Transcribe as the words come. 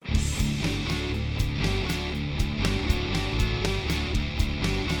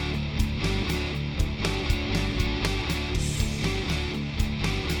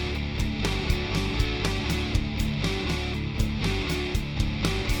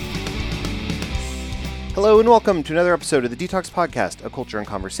Hello and welcome to another episode of the Detox Podcast, a culture and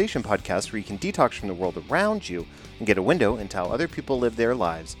conversation podcast where you can detox from the world around you and get a window into how other people live their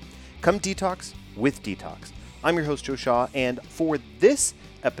lives. Come detox with Detox. I'm your host, Joe Shaw, and for this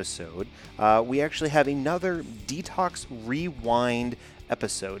episode, we actually have another Detox Rewind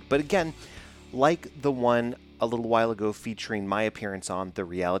episode. But again, like the one a little while ago featuring my appearance on The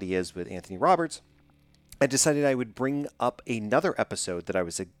Reality Is with Anthony Roberts, I decided I would bring up another episode that I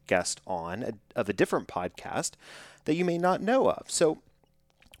was a guest on of a different podcast that you may not know of. So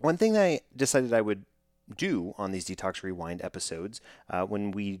one thing that I decided I would do on these Detox Rewind episodes,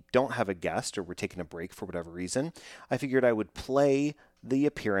 when we don't have a guest or we're taking a break for whatever reason, I figured I would play the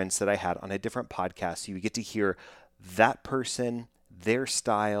appearance that I had on a different podcast so you get to hear that person, their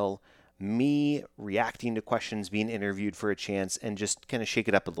style, me reacting to questions, being interviewed for a chance, and just kind of shake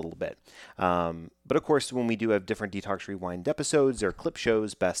it up a little bit. But of course, when we do have different Detox Rewind episodes or clip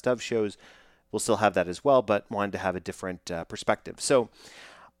shows, best of shows, we'll still have that as well, but wanted to have a different perspective. So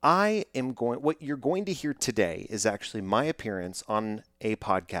what you're going to hear today is actually my appearance on a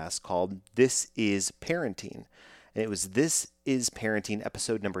podcast called This Is Parenting. And it was This Is Parenting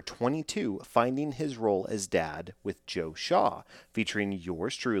episode number 22, Finding His Role as Dad with Joe Shaw, featuring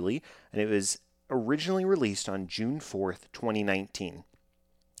yours truly. And it was originally released on June 4th, 2019.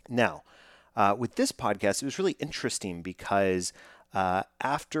 Now, with this podcast, it was really interesting because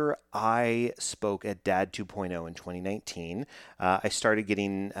after I spoke at Dad 2.0 in 2019, I started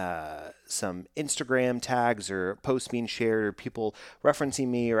getting some Instagram tags or posts being shared or people referencing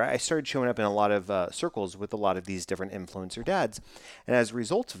me, or I started showing up in a lot of circles with a lot of these different influencer dads. And as a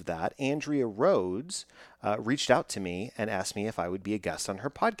result of that, Andrea Rhoades reached out to me and asked me if I would be a guest on her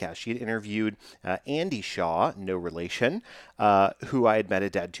podcast. She had interviewed Andy Shaw, no relation, who I had met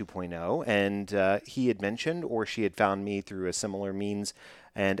at Dad 2.0, and he had mentioned, or she had found me through a similar means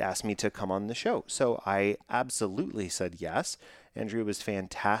and asked me to come on the show. So I absolutely said yes. Andrea was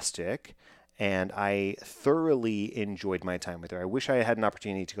fantastic, and I thoroughly enjoyed my time with her. I wish I had an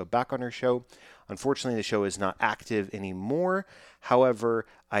opportunity to go back on her show. Unfortunately, the show is not active anymore. However,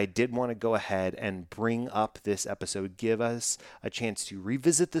 I did want to go ahead and bring up this episode, give us a chance to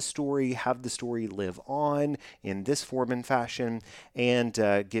revisit the story, have the story live on in this form and fashion, and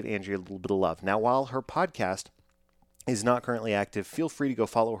give Andrea a little bit of love. Now, while her podcast is not currently active, feel free to go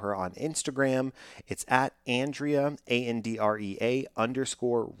follow her on Instagram. It's at Andrea, Andrea _Rhoades,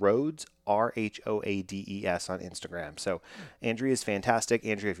 Rhoades on Instagram. So Andrea is fantastic.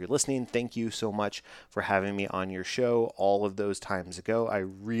 Andrea, if you're listening, thank you so much for having me on your show all of those times ago. I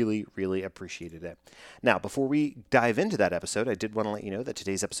really, really appreciated it. Now, before we dive into that episode, I did want to let you know that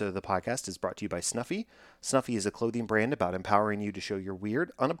today's episode of the podcast is brought to you by Snuffy. Snuffy is a clothing brand about empowering you to show your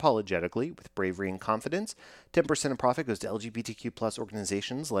weird unapologetically with bravery and confidence. 10% of profit goes to LGBTQ plus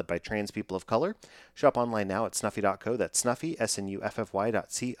organizations led by trans people of color. Shop online now at snuffy.co. That's snuffy,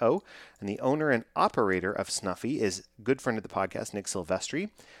 SNUFFY.co. And the owner and operator of Snuffy is a good friend of the podcast, Nick Silvestri.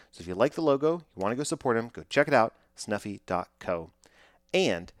 So if you like the logo, you want to go support him, go check it out, snuffy.co.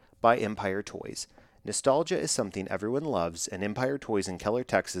 And by Empire Toys. Nostalgia is something everyone loves, and Empire Toys in Keller,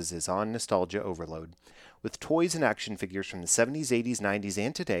 Texas is on nostalgia overload. With toys and action figures from the 70s, 80s, 90s,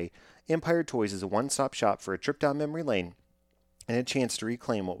 and today, Empire Toys is a one-stop shop for a trip down memory lane and a chance to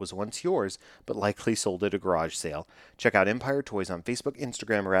reclaim what was once yours, but likely sold at a garage sale. Check out Empire Toys on Facebook,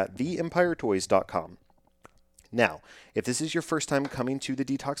 Instagram, or at theempiretoys.com. Now, if this is your first time coming to the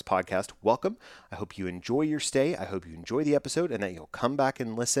Detox Podcast, welcome. I hope you enjoy your stay. I hope you enjoy the episode and that you'll come back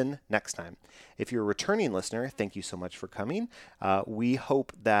and listen next time. If you're a returning listener, thank you so much for coming. We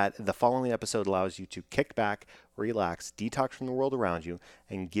hope that the following episode allows you to kick back, relax, detox from the world around you,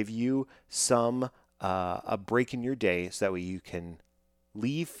 and give you a break in your day so that way you can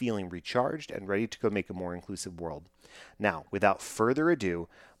leave feeling recharged and ready to go make a more inclusive world. Now, without further ado,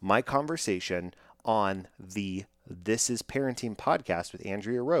 my conversation on the This Is Parenting podcast with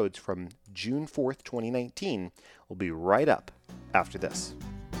Andrea Rhoades from June 4th, 2019 will be right up after this.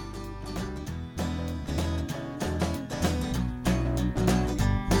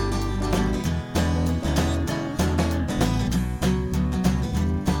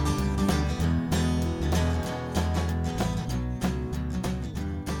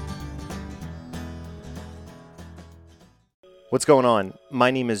 What's going on? My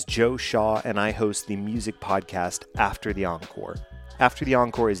name is Joe Shaw, and I host the music podcast After the Encore. After the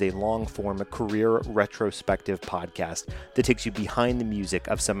Encore is a long-form career retrospective podcast that takes you behind the music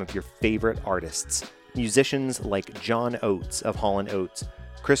of some of your favorite artists. Musicians like John Oates of Hall & Oates,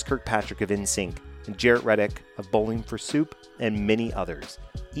 Chris Kirkpatrick of NSYNC, and Jarrett Reddick of Bowling for Soup, and many others.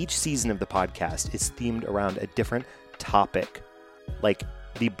 Each season of the podcast is themed around a different topic, like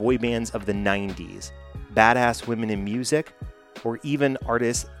the boy bands of the 90s, badass women in music, or even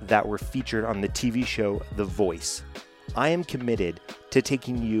artists that were featured on the TV show The Voice. I am committed to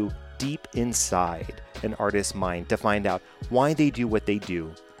taking you deep inside an artist's mind to find out why they do what they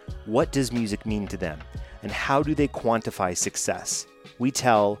do, what does music mean to them, and how do they quantify success. We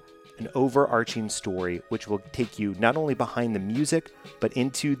tell an overarching story which will take you not only behind the music, but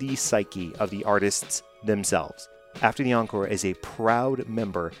into the psyche of the artists themselves. After the Encore is a proud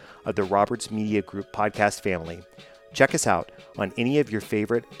member of the Rhoades Media Group podcast family. Check us out on any of your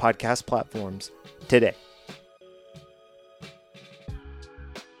favorite podcast platforms today.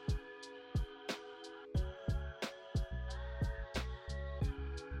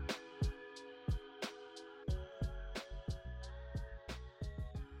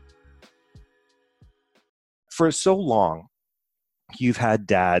 For so long, you've had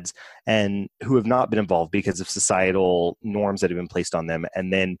dads and who have not been involved because of societal norms that have been placed on them,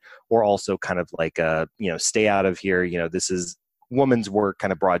 and then or also kind of like stay out of here, this is woman's work,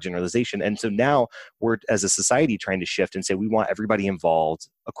 kind of broad generalization. And so now we're, as a society, trying to shift and say we want everybody involved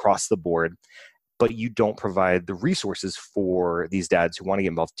across the board, but you don't provide the resources for these dads who want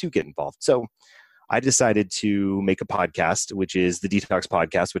to get involved. So I decided to make a podcast, which is the Detox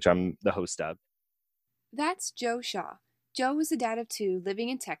Podcast, which I'm the host of. That's Joe Shaw. Joe is a dad of two living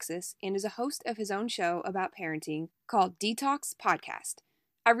in Texas and is a host of his own show about parenting called Detox Podcast.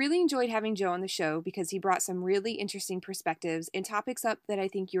 I really enjoyed having Joe on the show because he brought some really interesting perspectives and topics up that I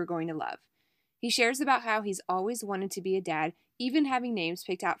think you're going to love. He shares about how he's always wanted to be a dad, even having names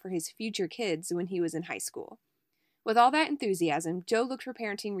picked out for his future kids when he was in high school. With all that enthusiasm, Joe looked for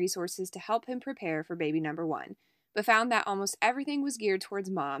parenting resources to help him prepare for baby number one, but found that almost everything was geared towards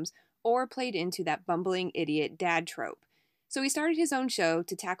moms or played into that bumbling idiot dad trope. So he started his own show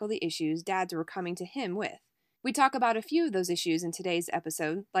to tackle the issues dads were coming to him with. We talk about a few of those issues in today's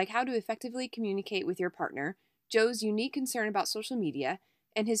episode, like how to effectively communicate with your partner, Joe's unique concern about social media,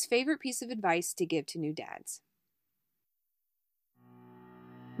 and his favorite piece of advice to give to new dads.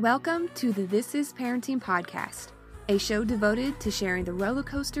 Welcome to the This Is Parenting podcast, a show devoted to sharing the roller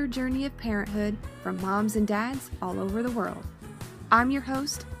coaster journey of parenthood from moms and dads all over the world. I'm your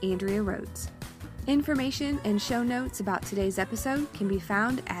host, Andrea Rhoades. Information and show notes about today's episode can be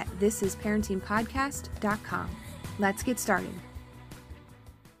found at thisisparentingpodcast.com. Let's get started.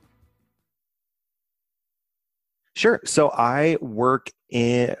 Sure. So I live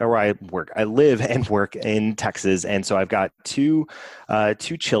and work in Texas. And so I've got two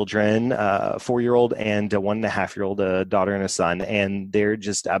children, a 4-year-old and a 1.5-year-old, a daughter and a son, and they're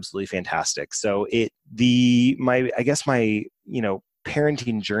just absolutely fantastic. So my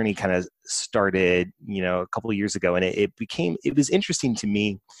parenting journey kind of started, a couple of years ago, and it was interesting to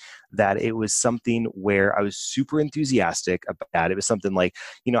me that it was something where I was super enthusiastic about. It was something like,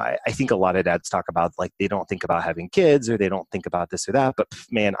 I think a lot of dads talk about, like, they don't think about having kids or they don't think about this or that. But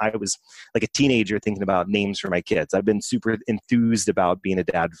man, I was like a teenager thinking about names for my kids. I've been super enthused about being a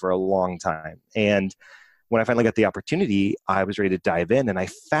dad for a long time. And when I finally got the opportunity, I was ready to dive in. And I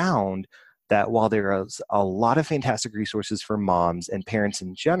found that while there was a lot of fantastic resources for moms and parents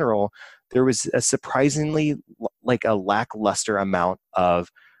in general, there was a surprisingly like a lackluster amount of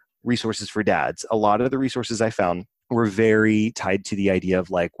resources for dads. A lot of the resources I found were very tied to the idea of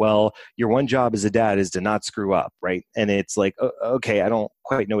like, well, your one job as a dad is to not screw up, right? And it's like, okay, I don't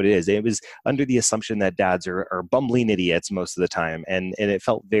quite know what it is. It was under the assumption that dads are bumbling idiots most of the time. And it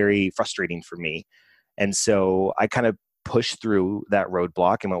felt very frustrating for me. And so I kind of pushed through that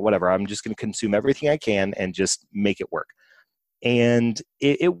roadblock and went, whatever, I'm just going to consume everything I can and just make it work. And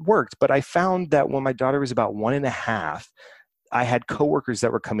it worked. But I found that when my daughter was about 1.5, I had coworkers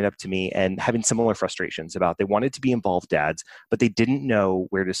that were coming up to me and having similar frustrations about they wanted to be involved dads, but they didn't know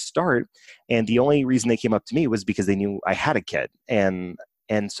where to start. And the only reason they came up to me was because they knew I had a kid. And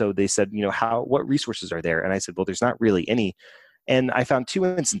so they said, what resources are there? And I said, well, there's not really any. And I found two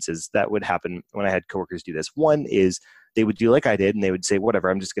instances that would happen when I had coworkers do this. One is they would do like I did, and they would say, whatever,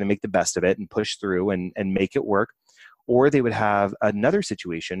 I'm just going to make the best of it and push through and make it work. Or they would have another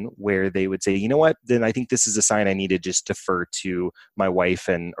situation where they would say, you know what, then I think this is a sign I need to just defer to my wife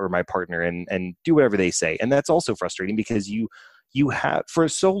or my partner and do whatever they say. And that's also frustrating because you have, for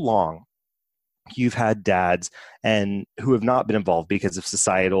so long, you've had dads and who have not been involved because of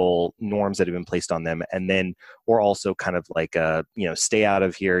societal norms that have been placed on them. And then, or also kind of like, stay out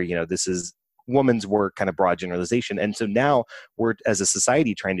of here, this is woman's work, kind of broad generalization. And so now we're, as a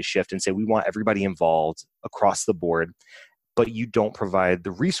society, trying to shift and say we want everybody involved across the board, but you don't provide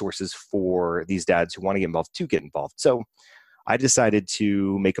the resources for these dads who want to get involved. So I decided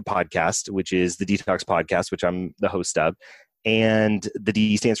to make a podcast, which is the Detox Podcast, which I'm the host of. And the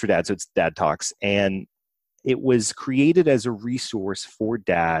D stands for dad, so it's Dad Talks. And it was created as a resource for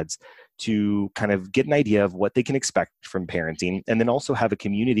dads to kind of get an idea of what they can expect from parenting, and then also have a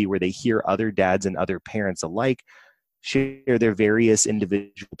community where they hear other dads and other parents alike share their various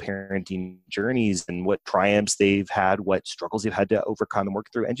individual parenting journeys and what triumphs they've had, what struggles they've had to overcome and work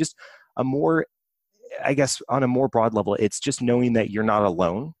through, and just a more, I guess, on a more broad level, it's just knowing that you're not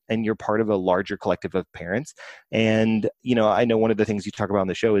alone and you're part of a larger collective of parents. And, I know one of the things you talk about on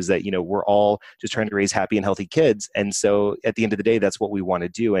the show is that, we're all just trying to raise happy and healthy kids. And so at the end of the day, that's what we want to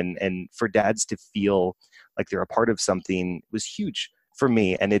do. And for dads to feel like they're a part of something was huge for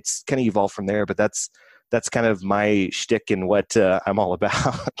me. And it's kind of evolved from there, but that's kind of my shtick and what I'm all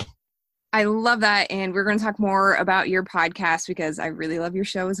about. I love that. And we're going to talk more about your podcast because I really love your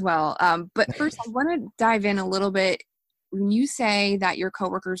show as well. But first, I want to dive in a little bit. When you say that your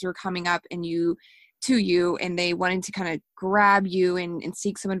coworkers were coming up and and they wanted to kind of grab you and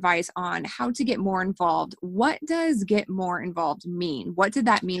seek some advice on how to get more involved, what does get more involved mean? What did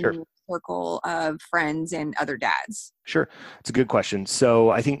that mean Sure. in your circle of friends and other dads? Sure. It's a good question.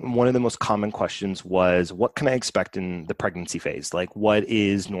 So I think one of the most common questions was, what can I expect in the pregnancy phase? Like, what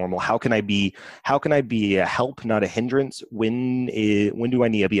is normal? How can I be a help, not a hindrance? When do I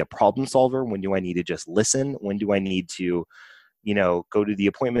need to be a problem solver? When do I need to just listen? When do I need to, go to the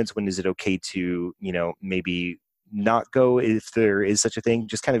appointments? When is it okay to, maybe not go if there is such a thing?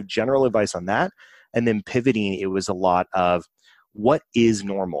 Just kind of general advice on that. And then pivoting, it was a lot of, what is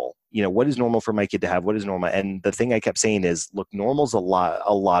normal? What is normal for my kid to have? What is normal? And the thing I kept saying is, look, normal's a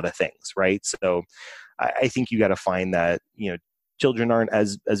lot of things, right? So I think you got to find that, children aren't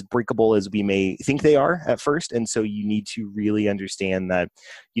as breakable as we may think they are at first. And so you need to really understand that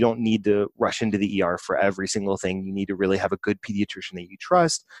you don't need to rush into the ER for every single thing. You need to really have a good pediatrician that you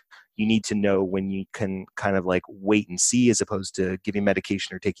trust. You need to know when you can kind of like wait and see as opposed to giving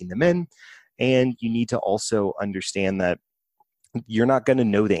medication or taking them in. And you need to also understand that you're not going to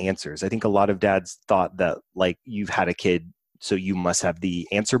know the answers. I think a lot of dads thought that, like, you've had a kid, so you must have the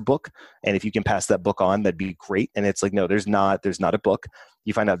answer book. And if you can pass that book on, that'd be great. And it's like, no, there's not a book.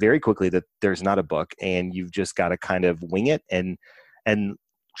 You find out very quickly that there's not a book, and you've just got to kind of wing it and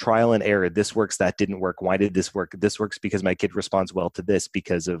trial and error. This works. That didn't work. Why did this work? This works because my kid responds well to this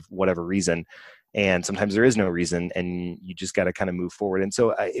because of whatever reason. And sometimes there is no reason, and you just got to kind of move forward. And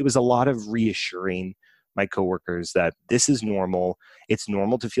so it was a lot of reassuring my coworkers that this is normal. It's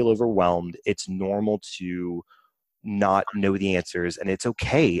normal to feel overwhelmed. It's normal to not know the answers, and it's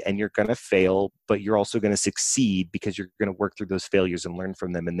okay. And you're going to fail, but you're also going to succeed because you're going to work through those failures and learn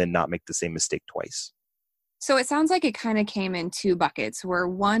from them and then not make the same mistake twice. So it sounds like it kind of came in two buckets, where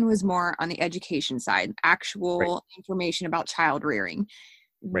one was more on the education side, actual information about child rearing.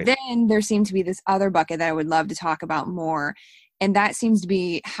 Right. Then there seemed to be this other bucket that I would love to talk about more. And that seems to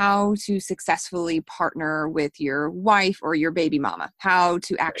be how to successfully partner with your wife or your baby mama, how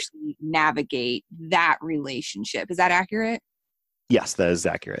to actually navigate that relationship. Is that accurate? Yes, that is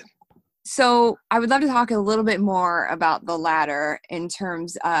accurate. So I would love to talk a little bit more about the latter in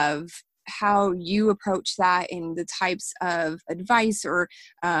terms of how you approach that and the types of advice or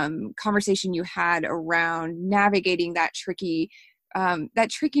conversation you had around navigating that trickiness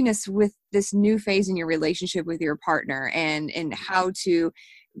with this new phase in your relationship with your partner, and how to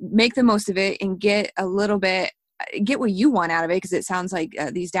make the most of it and get what you want out of it. Because it sounds like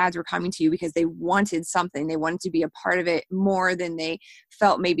these dads were coming to you because they wanted something. They wanted to be a part of it more than they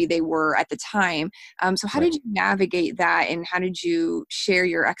felt maybe they were at the time. So how did you navigate that, and how did you share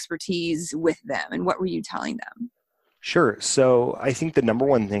your expertise with them, and what were you telling them? Sure. So I think the number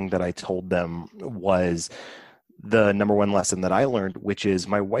one thing that I told them was the number one lesson that I learned, which is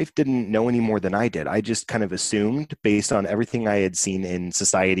my wife didn't know any more than I did. I just kind of assumed, based on everything I had seen in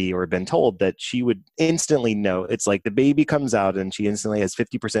society or been told, that she would instantly know. It's like the baby comes out and she instantly has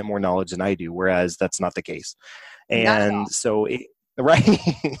 50% more knowledge than I do, whereas that's not the case. And so right.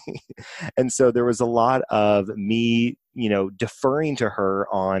 And so there was a lot of me, deferring to her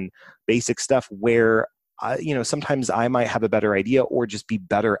on basic stuff where sometimes I might have a better idea or just be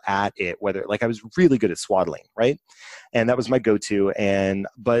better at it, whether, like, I was really good at swaddling, right? And that was my go-to.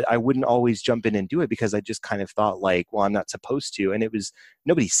 But I wouldn't always jump in and do it because I just kind of thought, like, well, I'm not supposed to. And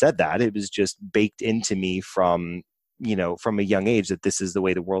nobody said that. It was just baked into me from a young age that this is the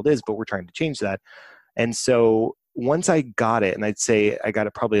way the world is, but we're trying to change that. And so once I got it, and I'd say I got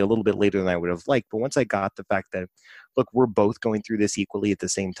it probably a little bit later than I would have liked, but once I got the fact that, look, we're both going through this equally at the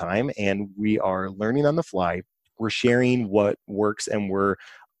same time, and we are learning on the fly, we're sharing what works, and we're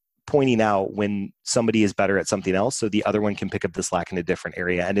pointing out when somebody is better at something else so the other one can pick up the slack in a different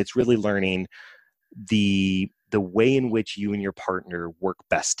area. And it's really learning the the way in which you and your partner work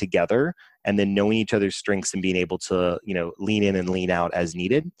best together, and then knowing each other's strengths and being able to, lean in and lean out as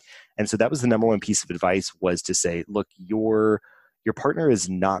needed. And so that was the number one piece of advice, was to say, look, your partner is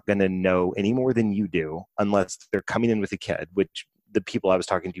not going to know any more than you do unless they're coming in with a kid, which the people I was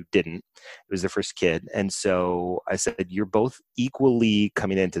talking to didn't. It was their first kid. And so I said, you're both equally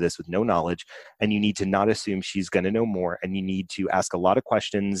coming into this with no knowledge, and you need to not assume she's going to know more. And you need to ask a lot of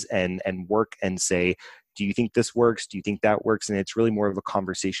questions and work and say, do you think this works? Do you think that works? And it's really more of a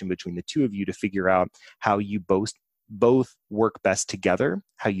conversation between the two of you to figure out how you both work best together,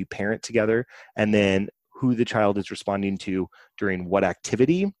 how you parent together, and then who the child is responding to during what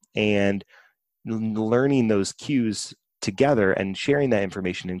activity, and learning those cues together and sharing that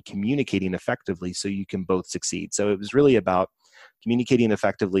information and communicating effectively so you can both succeed. So it was really about communicating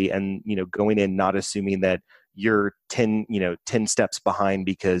effectively and, going in not assuming that you're 10 steps behind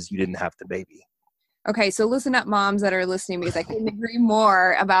because you didn't have the baby. Okay, so listen up, moms that are listening, because I couldn't agree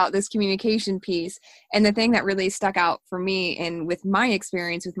more about this communication piece. And the thing that really stuck out for me, and with my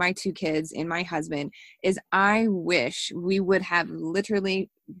experience with my 2 kids and my husband, is I wish we would have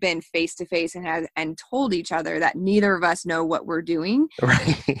literally been face to face and told each other that neither of us know what we're doing.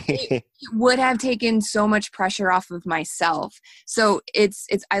 Right. It would have taken so much pressure off of myself. So it's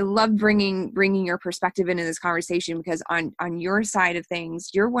I love bringing your perspective into this conversation, because on your side of things,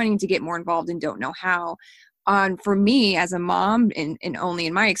 you're wanting to get more involved and don't know how. For me as a mom, and only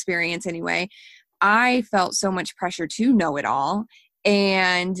in my experience anyway, I felt so much pressure to know it all,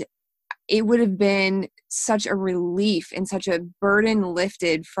 and it would have been such a relief and such a burden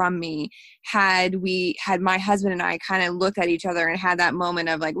lifted from me had my husband and I kind of looked at each other and had that moment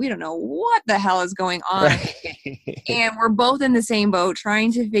of like, we don't know what the hell is going on. Right. And we're both in the same boat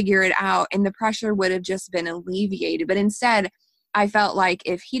trying to figure it out. And the pressure would have just been alleviated. But instead, I felt like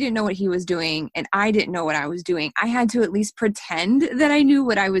if he didn't know what he was doing and I didn't know what I was doing, I had to at least pretend that I knew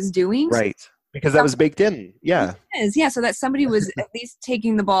what I was doing. Right. Because that was baked in. Yeah. Yeah. So that somebody was at least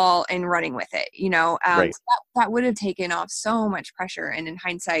taking the ball and running with it, Right. So that would have taken off so much pressure. And in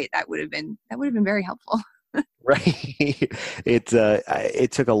hindsight, that would have been very helpful. Right.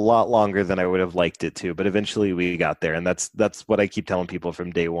 It took a lot longer than I would have liked it to, but eventually we got there. And that's what I keep telling people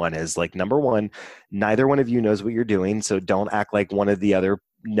from day one is like, number one, neither one of you knows what you're doing. So don't act like one of the other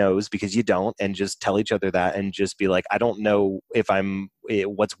knows, because you don't, and just tell each other that, and just be like, I don't know if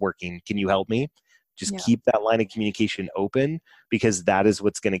what's working. Can you help me? Just keep that line of communication open, because that is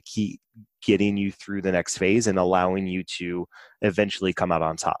what's going to keep getting you through the next phase and allowing you to eventually come out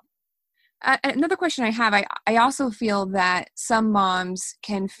on top. Another question I have, I also feel that some moms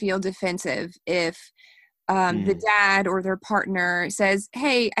can feel defensive if the dad or their partner says,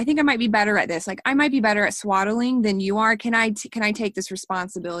 hey, I think I might be better at this. Like, I might be better at swaddling than you are. Can I take this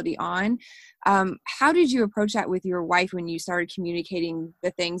responsibility on? How did you approach that with your wife when you started communicating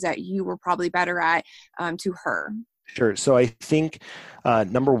the things that you were probably better at to her? Sure. So I think,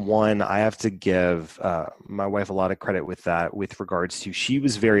 number one, I have to give my wife a lot of credit with that, with regards to, she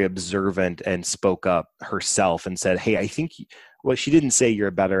was very observant and spoke up herself and said, hey, I think, well, she didn't say you're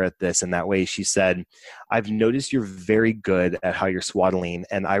better at this in that way. She said, I've noticed you're very good at how you're swaddling,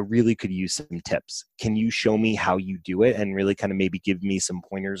 and I really could use some tips. Can you show me how you do it, and really kind of maybe give me some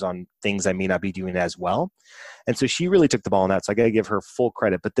pointers on things I may not be doing as well? And so she really took the ball on that. So I got to give her full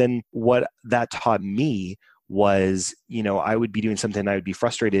credit. But then what that taught me was, I would be doing something and I would be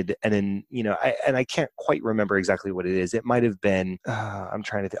frustrated. And then, I can't quite remember exactly what it is. It might've been, I'm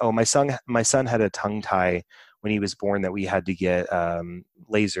trying to think. Oh, my son had a tongue tie when he was born that we had to get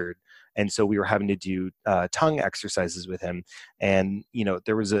lasered. And so we were having to do tongue exercises with him. And,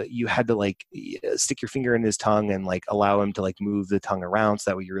 you had to stick your finger in his tongue and allow him to move the tongue around.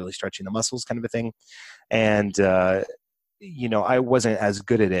 So that way you're really stretching the muscles, kind of a thing. And, I wasn't as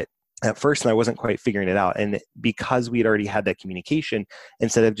good at it at first, and I wasn't quite figuring it out. And because we had already had that communication,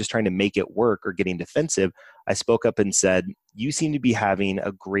 instead of just trying to make it work or getting defensive, I spoke up and said, you seem to be having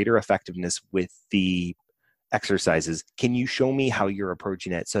a greater effectiveness with the exercises. Can you show me how you're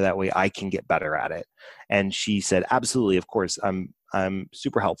approaching it so that way I can get better at it? And she said, absolutely, of course, I'm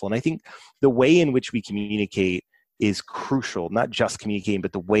super helpful. And I think the way in which we communicate is crucial, not just communicating,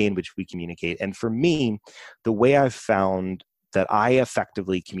 but the way in which we communicate. And for me, the way I've found that I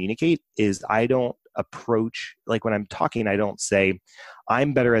effectively communicate is I don't approach, when I'm talking, I don't say,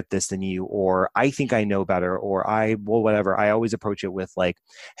 I'm better at this than you, or I think I know better, or whatever. I always approach it with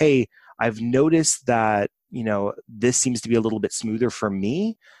hey, I've noticed that, this seems to be a little bit smoother for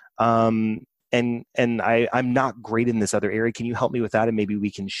me. I'm not great in this other area. Can you help me with that? And maybe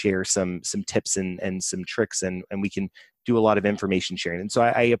we can share some tips and some tricks, and we can do a lot of information sharing. And so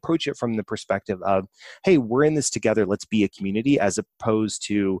I approach it from the perspective of, hey, we're in this together. Let's be a community, as opposed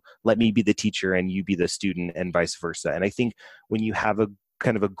to let me be the teacher and you be the student, and vice versa. And I think when you have a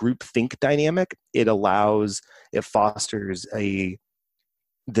kind of a group think dynamic, it fosters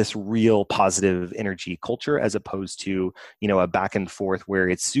this real positive energy culture, as opposed to, a back and forth where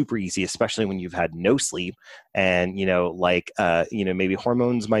it's super easy, especially when you've had no sleep, and, maybe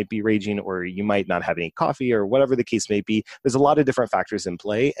hormones might be raging, or you might not have any coffee, or whatever the case may be. There's a lot of different factors in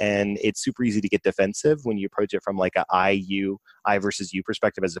play, and it's super easy to get defensive when you approach it from like a I versus you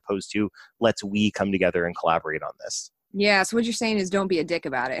perspective, as opposed to we come together and collaborate on this. Yeah. So what you're saying is don't be a dick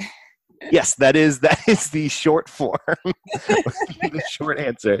about it. Yes, that is the short form, the short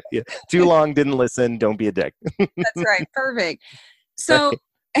answer. Yeah. Too long, didn't listen, don't be a dick. That's right. Perfect. So,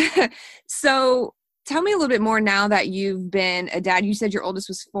 so tell me a little bit more now that you've been a dad. You said your oldest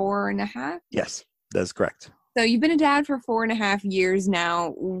was 4.5? Yes, that's correct. So you've been a dad for 4.5 years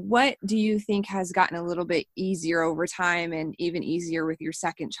now. What do you think has gotten a little bit easier over time, and even easier with your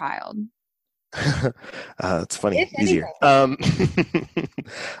second child? It's funny, easier.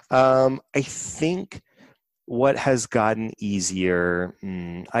 I think what has gotten easier,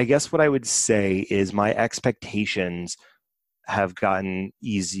 I guess what I would say is my expectations have gotten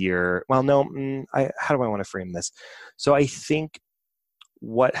easier. Well, no, how do I want to frame this? So I think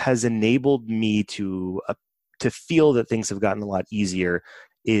what has enabled me to feel that things have gotten a lot easier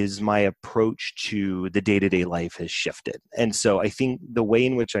is my approach to the day-to-day life has shifted. And so I think the way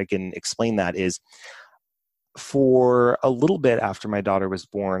in which I can explain that is, for a little bit after my daughter was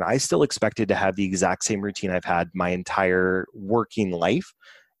born, I still expected to have the exact same routine I've had my entire working life.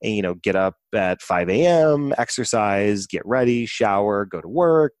 And, get up at 5 a.m., exercise, get ready, shower, go to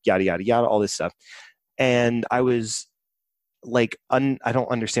work, yada, yada, yada, all this stuff. And I was like, I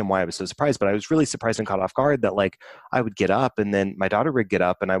don't understand why I was so surprised, but I was really surprised and caught off guard that like I would get up, and then my daughter would get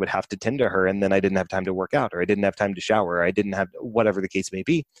up, and I would have to tend to her, and then I didn't have time to work out, or I didn't have time to shower, or I didn't have whatever the case may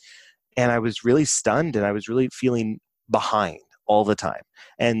be. And I was really stunned, and I was really feeling behind all the time.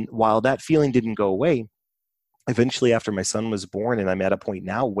 And while that feeling didn't go away, eventually after my son was born, and I'm at a point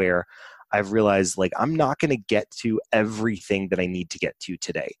now where I've realized like I'm not going to get to everything that I need to get to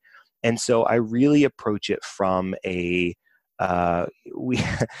today. And so I really approach it from my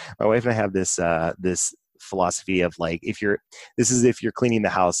wife and I have this philosophy of like, if you're cleaning the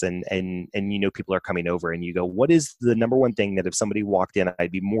house and people are coming over, and you go, what is the number one thing that if somebody walked in,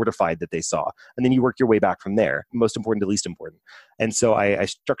 I'd be mortified that they saw? And then you work your way back from there, most important to least important. And so I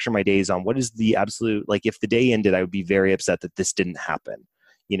structure my days on what is the absolute, like if the day ended, I would be very upset that this didn't happen.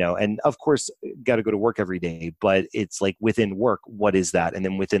 And of course, got to go to work every day, but it's like within work, what is that? And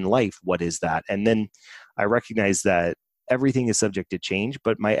then within life, what is that? And then I recognize that everything is subject to change,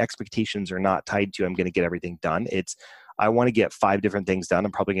 but my expectations are not tied to I'm going to get everything done. It's I want to get 5 different things done.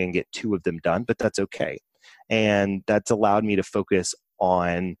 I'm probably going to get 2 of them done, but that's okay. And that's allowed me to focus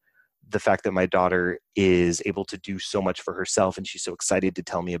on the fact that my daughter is able to do so much for herself, and she's so excited to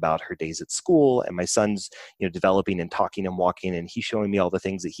tell me about her days at school, and my son's developing and talking and walking, and he's showing me all the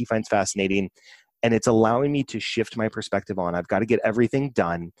things that he finds fascinating. And it's allowing me to shift my perspective on I've got to get everything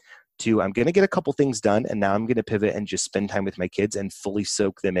done to I'm going to get a couple things done, and now I'm going to pivot and just spend time with my kids and fully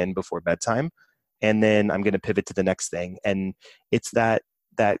soak them in before bedtime. And then I'm going to pivot to the next thing. And it's that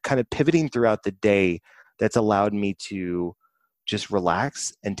kind of pivoting throughout the day that's allowed me to just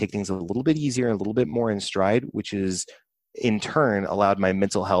relax and take things a little bit easier and a little bit more in stride, which is in turn allowed my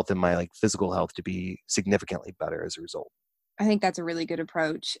mental health and my physical health to be significantly better as a result. I think that's a really good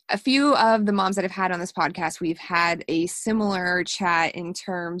approach. A few of the moms that I've had on this podcast, we've had a similar chat in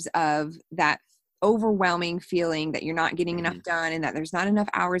terms of that overwhelming feeling that you're not getting enough done and that there's not enough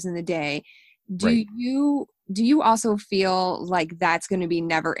hours in the day. Do you also feel like that's going to be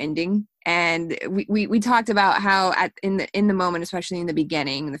never ending? And we talked about how in the moment, especially in the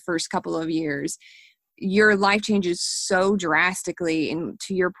beginning, the first couple of years, your life changes so drastically. And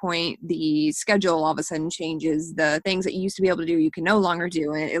to your point, the schedule all of a sudden changes. The things that you used to be able to do, you can no longer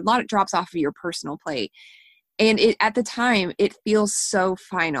do. And a lot drops off of your personal plate. And at the time, it feels so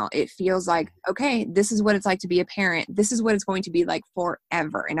final. It feels like, okay, this is what it's like to be a parent. This is what it's going to be like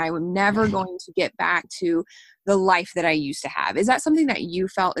forever. And I am never going to get back to the life that I used to have. Is that something that you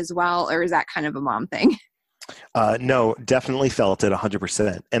felt as well? Or is that kind of a mom thing? No, definitely felt it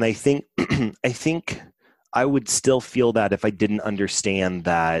 100%. And I think, I would still feel that if I didn't understand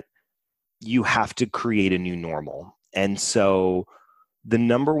that you have to create a new normal. And so the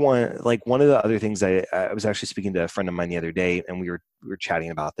number one, like one of the other things I was actually speaking to a friend of mine the other day, and we were chatting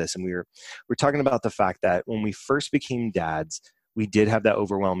about this, and we were talking about the fact that when we first became dads, we did have that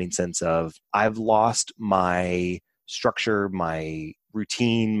overwhelming sense of, I've lost my structure, my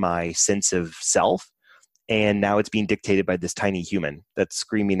routine, my sense of self, and now it's being dictated by this tiny human that's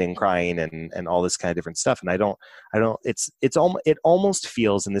screaming and crying and all this kind of different stuff. And I don't it almost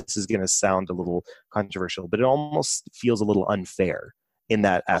feels, and this is going to sound a little controversial, but it almost feels a little unfair in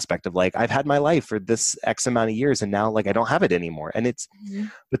that aspect of, like, I've had my life for this X amount of years and now, like, I don't have it anymore. And it's,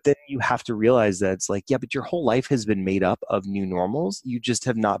 Mhm. but then you have to realize that it's like, yeah, but your whole life has been made up of new normals. You just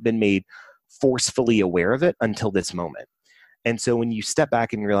have not been made forcefully aware of it until this moment. And so when you step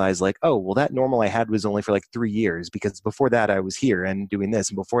back and realize, like, oh, well, that normal I had was only for like 3 years, because before that I was here and doing this.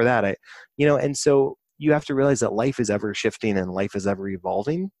 And before that and so you have to realize that life is ever shifting and life is ever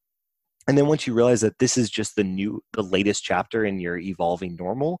evolving. And then once you realize that this is just the latest chapter in your evolving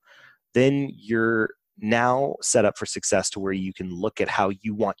normal, then you're now set up for success, to where you can look at how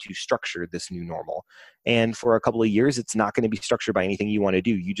you want to structure this new normal. And for a couple of years, it's not going to be structured by anything you want to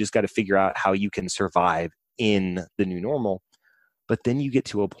do. You just got to figure out how you can survive in the new normal. But then you get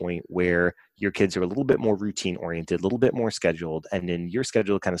to a point where your kids are a little bit more routine oriented, a little bit more scheduled, and then your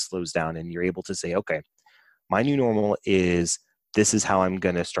schedule kind of slows down, and you're able to say, okay, my new normal is, this is how I'm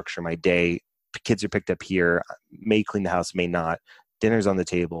going to structure my day. Kids are picked up here, may clean the house, may not. Dinner's on the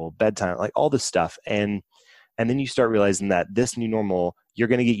table, bedtime, like all this stuff. And then you start realizing that this new normal, you're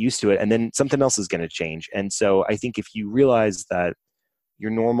going to get used to it, and then something else is going to change. And so I think if you realize that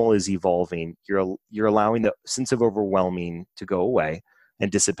your normal is evolving, you're allowing the sense of overwhelming to go away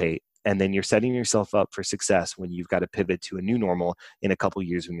and dissipate, and then you're setting yourself up for success when you've got to pivot to a new normal in a couple of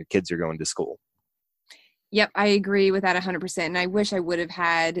years when your kids are going to school. Yep, I agree with that 100%. And I wish I would have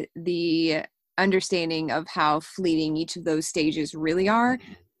had the understanding of how fleeting each of those stages really are,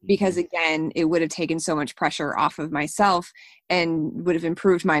 because again, it would have taken so much pressure off of myself and would have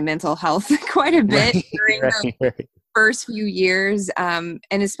improved my mental health quite a bit Right, during the right. first few years. And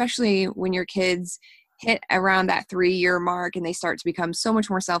especially when your kids hit around that 3-year mark and they start to become so much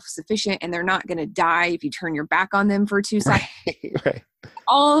more self-sufficient, and they're not going to die if you turn your back on them for 2 seconds. Right.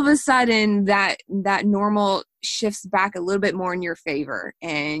 All of a sudden that normal shifts back a little bit more in your favor,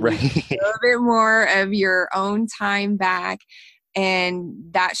 and you get Right. a little bit more of your own time back, and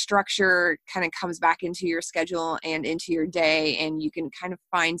that structure kind of comes back into your schedule and into your day, and you can kind of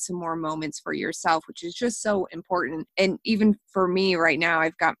find some more moments for yourself, which is just so important. And even for me right now,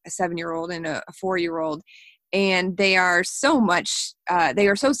 I've got a 7-year-old and a 4-year-old, and they are so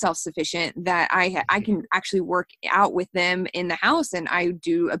self-sufficient that I can actually work out with them in the house, and I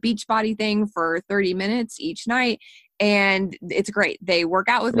do a beach body thing for 30 minutes each night, and it's great. They work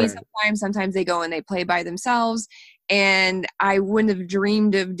out with me Right. sometimes they go and they play by themselves, and I wouldn't have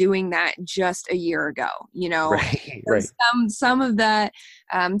dreamed of doing that just a year ago, Right. So Right. some of that,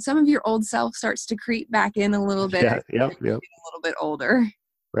 some of your old self starts to creep back in a little bit, I Yeah. think, Yep. as you Yep. get a little bit older.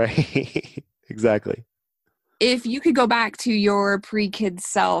 Right. Exactly. If you could go back to your pre-kid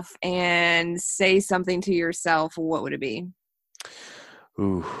self and say something to yourself, what would it be?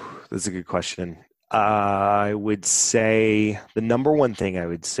 Ooh, that's a good question. I would say the number one thing I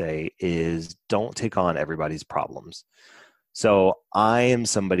would say is, don't take on everybody's problems. So I am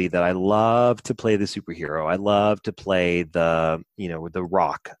somebody that I love to play the superhero. I love to play the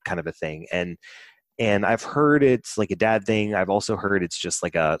rock kind of a thing. And I've heard it's like a dad thing. I've also heard it's just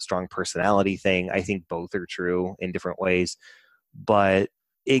like a strong personality thing. I think both are true in different ways. But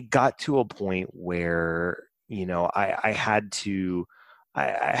it got to a point where, I had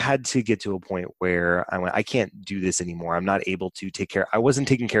to get to a point where I went, I can't do this anymore. I'm not able to take care. I wasn't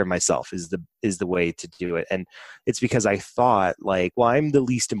taking care of myself is the way to do it. And it's because I thought, like, well, I'm the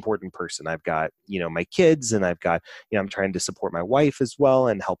least important person. I've got, my kids, and I've got, I'm trying to support my wife as well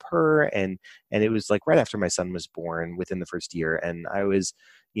and help her. And it was like right after my son was born, within the first year. And I was,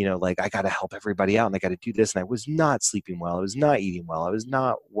 like, I got to help everybody out, and I got to do this. And I was not sleeping well. I was not eating well. I was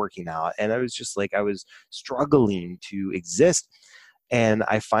not working out. And I was just like, I was struggling to exist. And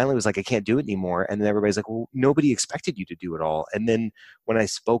I finally was like, I can't do it anymore. And then everybody's like, well, nobody expected you to do it all. And then when I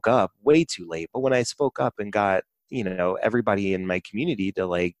spoke up, way too late, but when I spoke up and got, everybody in my community to,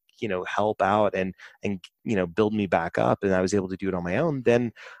 like, help out and build me back up, and I was able to do it on my own,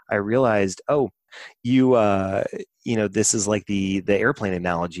 then I realized, oh, this is like the airplane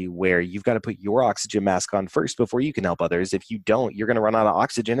analogy, where you've got to put your oxygen mask on first before you can help others. If you don't, you're going to run out of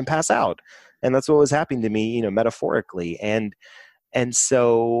oxygen and pass out. And that's what was happening to me, metaphorically. And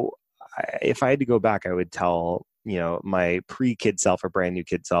so if I had to go back, I would tell, my pre-kid self or brand new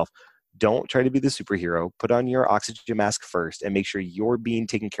kid self, Don't try to be the superhero. Put on your oxygen mask first and make sure you're being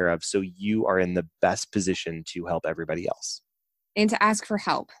taken care of so you are in the best position to help everybody else. And to ask for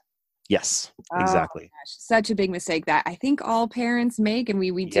help. Yes, Oh, exactly. gosh, such a big mistake that I think all parents make, and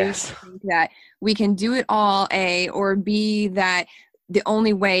we do Yes. think that we can do it all, A, or B, that the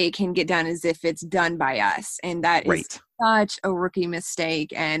only way it can get done is if it's done by us, and that is Right. such a rookie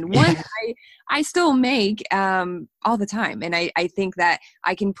mistake, and one I still make all the time, and I think that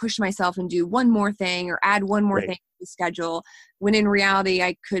I can push myself and do one more thing or add one more Right. thing to the schedule, when in reality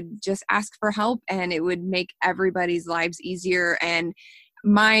I could just ask for help and it would make everybody's lives easier. And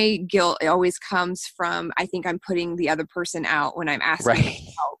my guilt always comes from, I think I'm putting the other person out when I'm asking Right.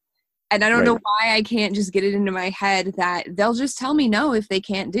 for help. And I don't know why I can't just get it into my head that they'll just tell me no if they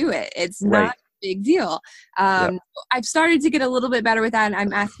can't do it. It's not a big deal. Yep. I've started to get a little bit better with that.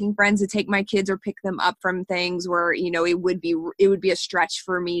 I'm asking friends to take my kids or pick them up from things where, it would be a stretch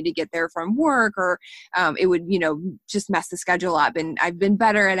for me to get there from work, or it would, just mess the schedule up. And I've been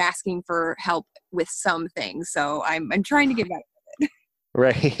better at asking for help with some things. So I'm trying to get better.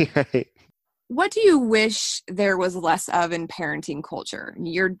 Right. What do you wish there was less of in parenting culture?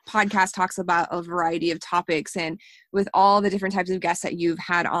 Your podcast talks about a variety of topics, and with all the different types of guests that you've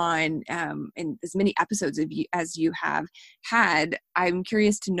had on, and as many episodes as you have had, I'm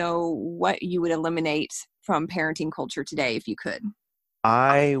curious to know what you would eliminate from parenting culture today if you could.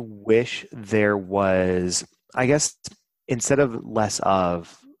 I wish there was, I guess, instead of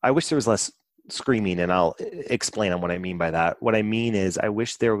I wish there was less screaming, and I'll explain on what I mean by that. What I mean is I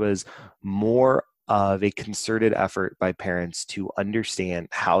wish there was more of a concerted effort by parents to understand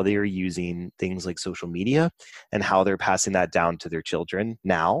how they are using things like social media and how they're passing that down to their children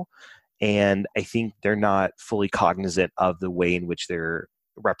now. And I think they're not fully cognizant of the way in which they're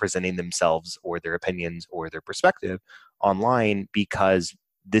representing themselves or their opinions or their perspective online, because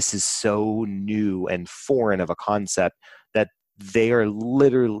this is so new and foreign of a concept that they are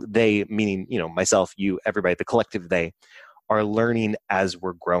literally, they meaning, myself, you, everybody, the collective they, are learning as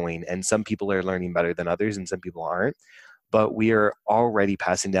we're growing. And some people are learning better than others and some people aren't. But we are already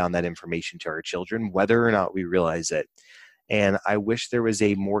passing down that information to our children, whether or not we realize it. And I wish there was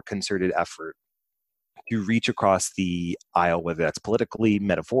a more concerted effort to reach across the aisle, whether that's politically,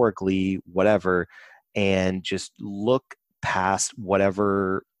 metaphorically, whatever, and just look past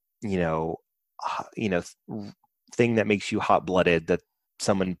whatever, thing that makes you hot-blooded that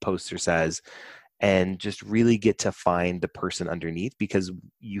someone posts or says, and just really get to find the person underneath. Because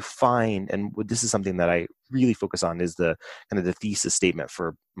you find, and this is something that I really focus on, is the kind of the thesis statement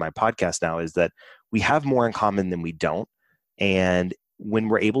for my podcast now, is that we have more in common than we don't. And when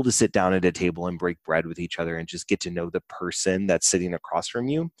we're able to sit down at a table and break bread with each other and just get to know the person that's sitting across from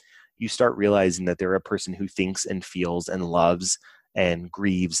you, you start realizing that they're a person who thinks and feels and loves and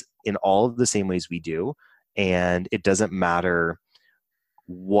grieves in all of the same ways we do. And it doesn't matter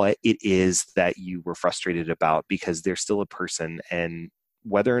what it is that you were frustrated about, because they're still a person, and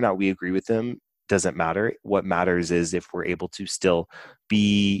whether or not we agree with them doesn't matter. What matters is if we're able to still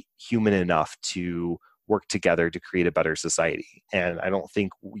be human enough to work together to create a better society. And I don't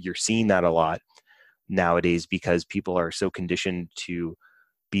think you're seeing that a lot nowadays because people are so conditioned to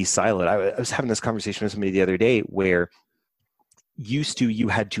be silent. I was having this conversation with somebody the other day where you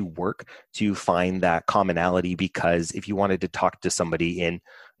had to work to find that commonality, because if you wanted to talk to somebody in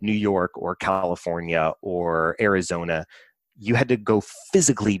New York or California or Arizona, you had to go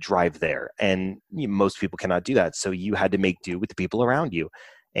physically drive there, and most people cannot do that. So you had to make do with the people around you.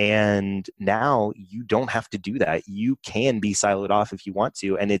 And now you don't have to do that. You can be siloed off if you want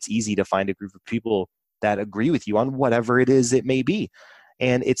to, and it's easy to find a group of people that agree with you on whatever it is it may be.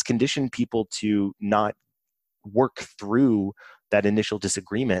 And it's conditioned people to not work through that initial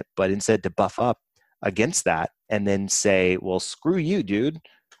disagreement, but instead to buff up against that and then say, well, screw you, dude,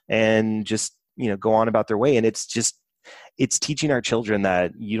 and just, go on about their way. And it's teaching our children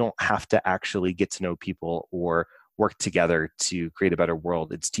that you don't have to actually get to know people or work together to create a better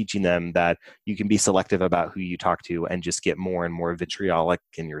world. It's teaching them that you can be selective about who you talk to and just get more and more vitriolic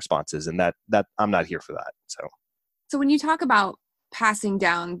in your responses. And that I'm not here for that. So when you talk about passing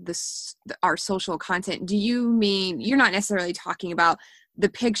down our social content, do you mean, you're not necessarily talking about the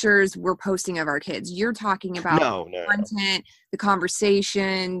pictures we're posting of our kids? You're talking about No. content, the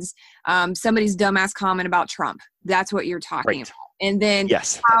conversations, somebody's dumbass comment about Trump. That's what you're talking about. And then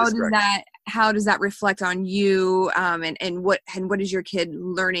yes, how does that reflect on you? And what is your kid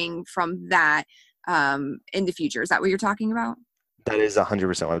learning from that in the future? Is that what you're talking about? That is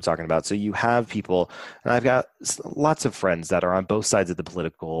 100% what I'm talking about. So you have people, and I've got lots of friends that are on both sides of the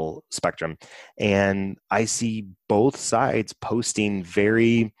political spectrum, and I see both sides posting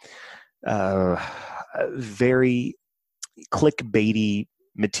very uh, very clickbaity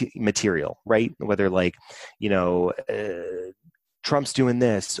material, right? Whether like, Trump's doing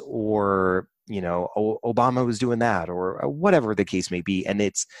this, or Obama was doing that, or whatever the case may be. And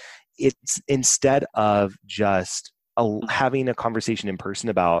it's instead of just having a conversation in person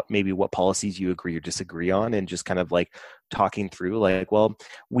about maybe what policies you agree or disagree on, and just kind of like talking through like, well,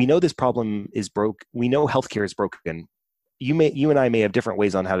 we know this problem is broke. We know healthcare is broken. You and I may have different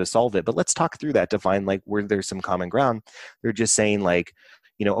ways on how to solve it, but let's talk through that to find like where there's some common ground. They're just saying like,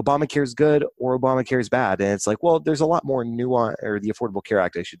 Obamacare is good or Obamacare is bad. And it's like, well, there's a lot more nuance, or the Affordable Care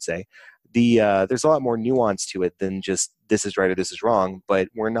Act, I should say. There's a lot more nuance to it than just this is right or this is wrong, but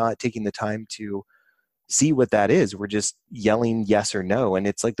we're not taking the time to see what that is. We're just yelling yes or no. And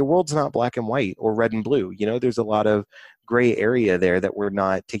it's like, the world's not black and white or red and blue. There's a lot of gray area there that we're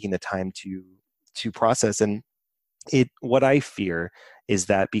not taking the time to process. And what I fear is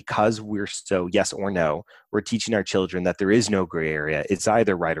that because we're so yes or no, we're teaching our children that there is no gray area. It's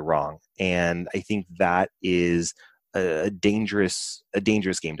either right or wrong. And I think that is a dangerous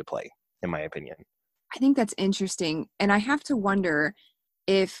game to play, in my opinion. I think that's interesting. And I have to wonder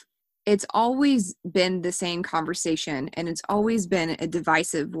if it's always been the same conversation and it's always been a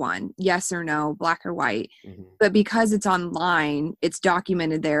divisive one, yes or no, black or white. Mm-hmm. But because it's online, it's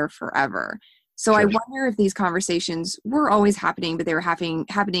documented there forever. So Sure. I wonder if these conversations were always happening, but they were happening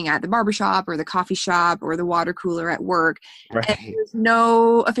at the barbershop or the coffee shop or the water cooler at work. Right. And there's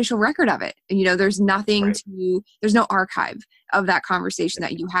no official record of it. There's nothing Right. there's no archive of that conversation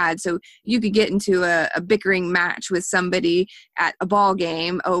that you had. So you could get into a bickering match with somebody at a ball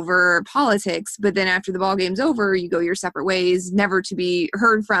game over politics, but then after the ball game's over, you go your separate ways, never to be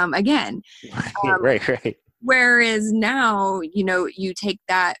heard from again. Right. Whereas now, you take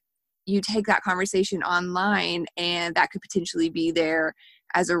that conversation online, and that could potentially be there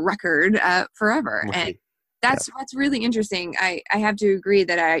as a record forever. Right. And that's really interesting. I have to agree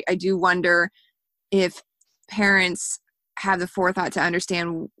that I do wonder if parents have the forethought to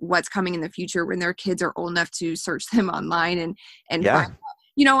understand what's coming in the future when their kids are old enough to search them online and find out.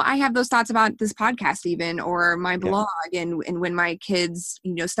 I have those thoughts about this podcast even, or my blog, and when my kids,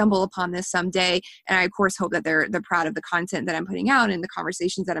 stumble upon this someday, and I of course hope that they're proud of the content that I'm putting out and the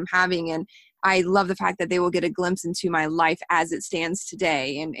conversations that I'm having. And I love the fact that they will get a glimpse into my life as it stands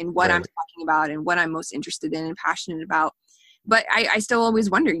today, and what I'm talking about and what I'm most interested in and passionate about. But I still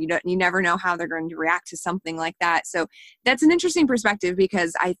always wonder, you never know how they're going to react to something like that. So that's an interesting perspective,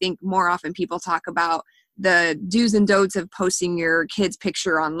 because I think more often people talk about the do's and don'ts of posting your kid's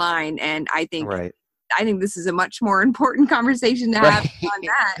picture online. And I think this is a much more important conversation to have on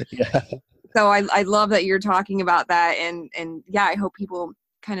that. So I love that you're talking about that. And I hope people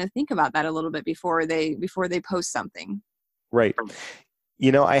kind of think about that a little bit before they post something. Right.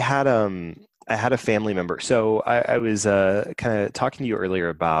 I had a family member. So I was kind of talking to you earlier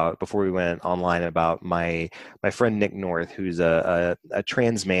about, before we went online, about my friend Nick North, who's a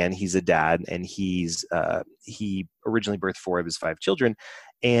trans man. He's a dad, and he originally birthed 4 of his 5 children,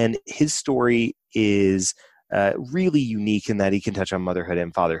 and his story is really unique in that he can touch on motherhood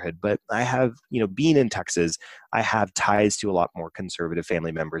and fatherhood. But I have, being in Texas, I have ties to a lot more conservative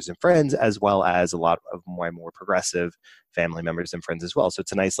family members and friends, as well as a lot of my more progressive family members and friends as well. So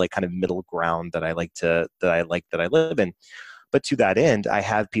it's a nice, like, kind of middle ground that I live in. But to that end, I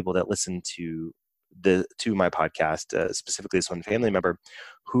have people that listen to my podcast, specifically this one family member,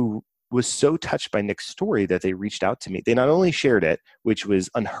 who was so touched by Nick's story that they reached out to me. They not only shared it, which was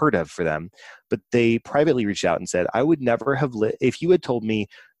unheard of for them, but they privately reached out and said, I would never have if you had told me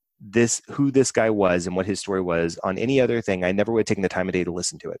who this guy was and what his story was on any other thing, I never would have taken the time of day to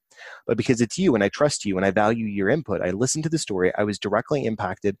listen to it. But because it's you and I trust you and I value your input, I listened to the story, I was directly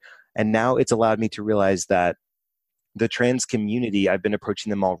impacted, and now it's allowed me to realize that the trans community, I've been approaching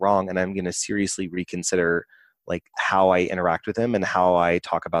them all wrong, and I'm going to seriously reconsider like how I interact with them and how I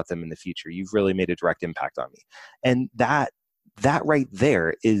talk about them in the future. You've really made a direct impact on me. And that right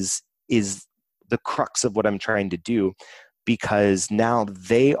there is the crux of what I'm trying to do, because now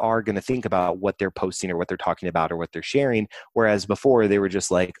they are going to think about what they're posting or what they're talking about or what they're sharing. Whereas before they were just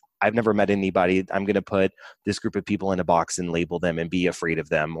like, I've never met anybody. I'm going to put this group of people in a box and label them and be afraid of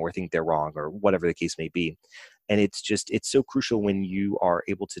them or think they're wrong or whatever the case may be. And it's so crucial when you are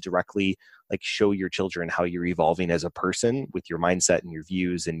able to directly like show your children how you're evolving as a person with your mindset and your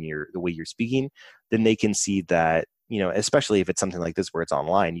views and the way you're speaking, then they can see that, especially if it's something like this where it's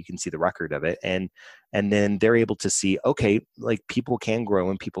online, you can see the record of it. And then they're able to see, okay, like people can grow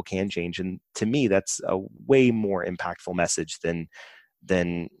and people can change. And to me, that's a way more impactful message than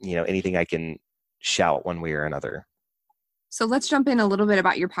anything I can shout one way or another. So let's jump in a little bit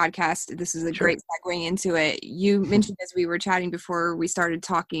about your podcast. This is a Sure. great segue into it. You mentioned as we were chatting before we started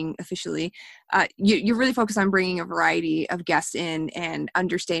talking officially, you really focus on bringing a variety of guests in and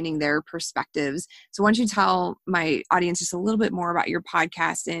understanding their perspectives. So why don't you tell my audience just a little bit more about your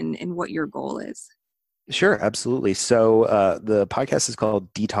podcast and what your goal is? Sure, absolutely. So the podcast is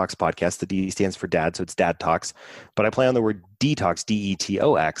called Detox Podcast. The D stands for Dad, so it's Dad Talks. But I play on the word detox,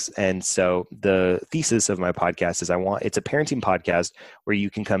 DETOX. And so the thesis of my podcast is it's a parenting podcast where you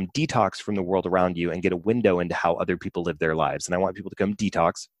can come detox from the world around you and get a window into how other people live their lives. And I want people to come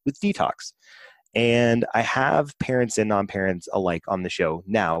detox with detox. And I have parents and non-parents alike on the show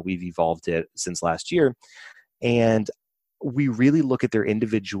now. We've evolved it since last year. And we really look at their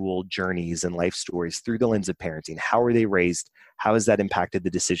individual journeys and life stories through the lens of parenting. How were they raised? How has that impacted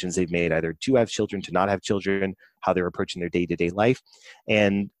the decisions they've made, either to have children, to not have children, how they're approaching their day-to-day life,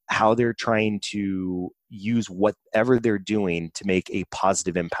 and how they're trying to use whatever they're doing to make a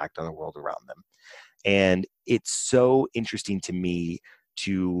positive impact on the world around them. And it's so interesting to me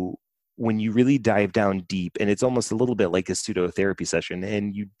when you really dive down deep, and it's almost a little bit like a pseudo therapy session,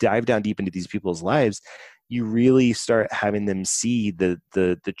 and you dive down deep into these people's lives, you really start having them see the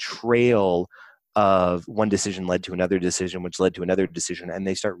trail of one decision led to another decision, which led to another decision, and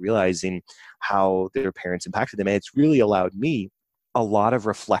they start realizing how their parents impacted them. And it's really allowed me a lot of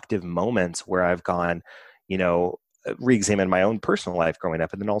reflective moments where I've gone, re-examined my own personal life growing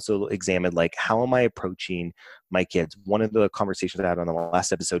up, and then also examined, like, how am I approaching my kids? One of the conversations I had on the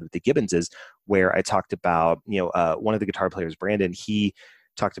last episode with the Gibbonses, where I talked about, one of the guitar players, Brandon, he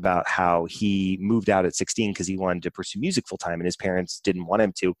talked about how he moved out at 16 because he wanted to pursue music full time and his parents didn't want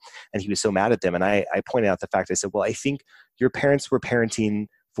him to. And he was so mad at them. And I pointed out the fact, I said, well, I think your parents were parenting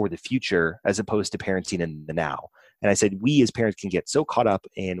for the future as opposed to parenting in the now. And I said, we as parents can get so caught up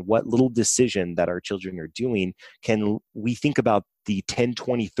in what little decision that our children are doing. Can we think about the 10,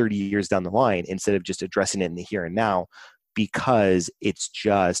 20, 30 years down the line instead of just addressing it in the here and now? Because it's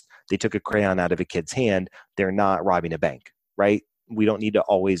just, they took a crayon out of a kid's hand. They're not robbing a bank, right? We don't need to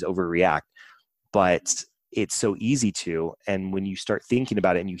always overreact, but it's so easy to. And when you start thinking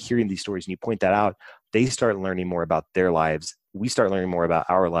about it and you hearing these stories and you point that out, they start learning more about their lives. We start learning more about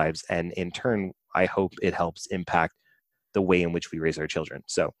our lives. And in turn, I hope it helps impact the way in which we raise our children.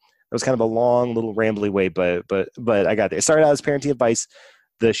 So it was kind of a long, little rambly way, but I got there. It started out as parenting advice,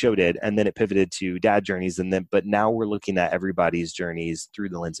 the show did, and then it pivoted to dad journeys. But now we're looking at everybody's journeys through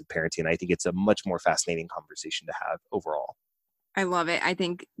the lens of parenting. I think it's a much more fascinating conversation to have overall. I love it. I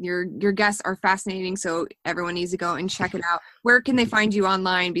think your guests are fascinating, so everyone needs to go and check it out. Where can they find you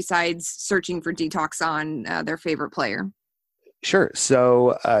online besides searching for Detox on their favorite player? Sure.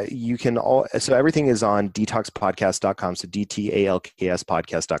 So so everything is on detoxpodcast.com. So DTALKS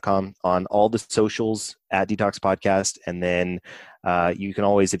podcast.com, on all the socials at Detox Podcast. And then you can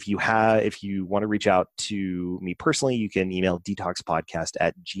always, if you want to reach out to me personally, you can email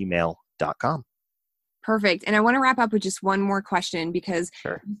detoxpodcast@gmail.com. Perfect. And I want to wrap up with just one more question, because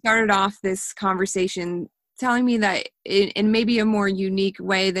Sure. you started off this conversation telling me that in maybe a more unique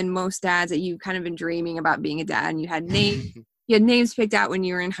way than most dads, that you've kind of been dreaming about being a dad, and you had names picked out when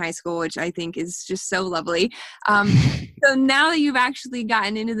you were in high school, which I think is just so lovely. So now that you've actually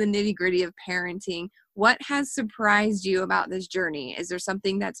gotten into the nitty-gritty of parenting, what has surprised you about this journey? Is there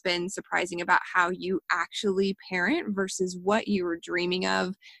something that's been surprising about how you actually parent versus what you were dreaming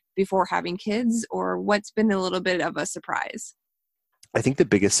of before having kids, or what's been a little bit of a surprise? I think the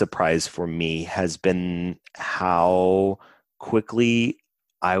biggest surprise for me has been how quickly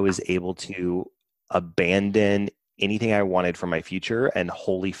I was able to abandon anything I wanted for my future and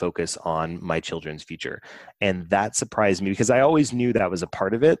wholly focus on my children's future. And that surprised me because I always knew that was a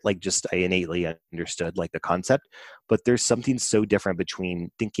part of it. Like, just I innately understood like the concept, but there's something so different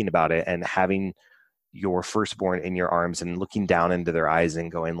between thinking about it and having your firstborn in your arms and looking down into their eyes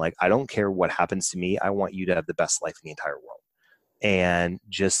and going, like, I don't care what happens to me. I want you to have the best life in the entire world. And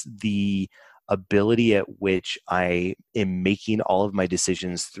just the ability at which I am making all of my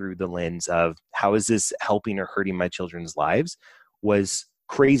decisions through the lens of how is this helping or hurting my children's lives was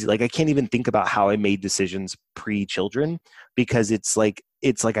crazy. Like, I can't even think about how I made decisions pre-children, because it's like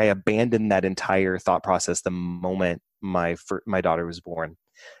I abandoned that entire thought process the moment my daughter was born.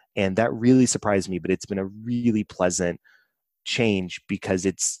 And that really surprised me, but it's been a really pleasant change, because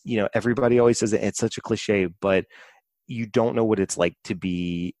it's, everybody always says it, it's such a cliche, but you don't know what it's like to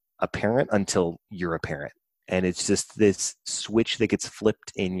be a parent until you're a parent. And it's just this switch that gets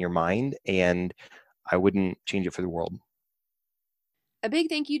flipped in your mind, and I wouldn't change it for the world. A big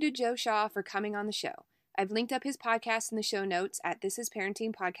thank you to Joe Shaw for coming on the show. I've linked up his podcast in the show notes at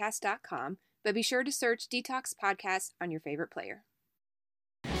thisisparentingpodcast.com. but be sure to search Detox Podcast on your favorite player.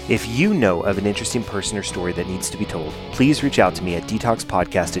 If you know of an interesting person or story that needs to be told, please reach out to me at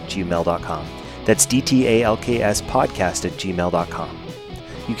detoxpodcast@gmail.com. That's DTALKS podcast@gmail.com.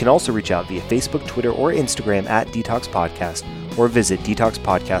 You can also reach out via Facebook, Twitter, or Instagram at Detox Podcast, or visit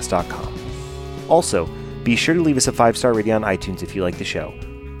detoxpodcast.com. Also, be sure to leave us a 5-star rating on iTunes if you like the show.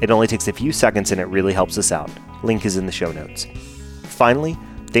 It only takes a few seconds and it really helps us out. Link is in the show notes. Finally,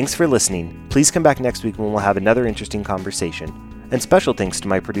 thanks for listening. Please come back next week when we'll have another interesting conversation. And special thanks to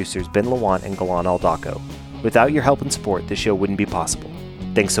my producers Ben Lawant and Galan Aldaco. Without your help and support, this show wouldn't be possible.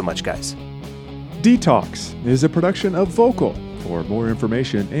 Thanks so much, guys. Detox is a production of Vocal. For more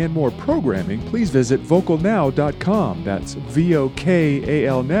information and more programming, please visit vocalnow.com. That's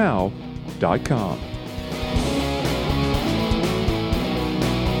VOKAL now.com.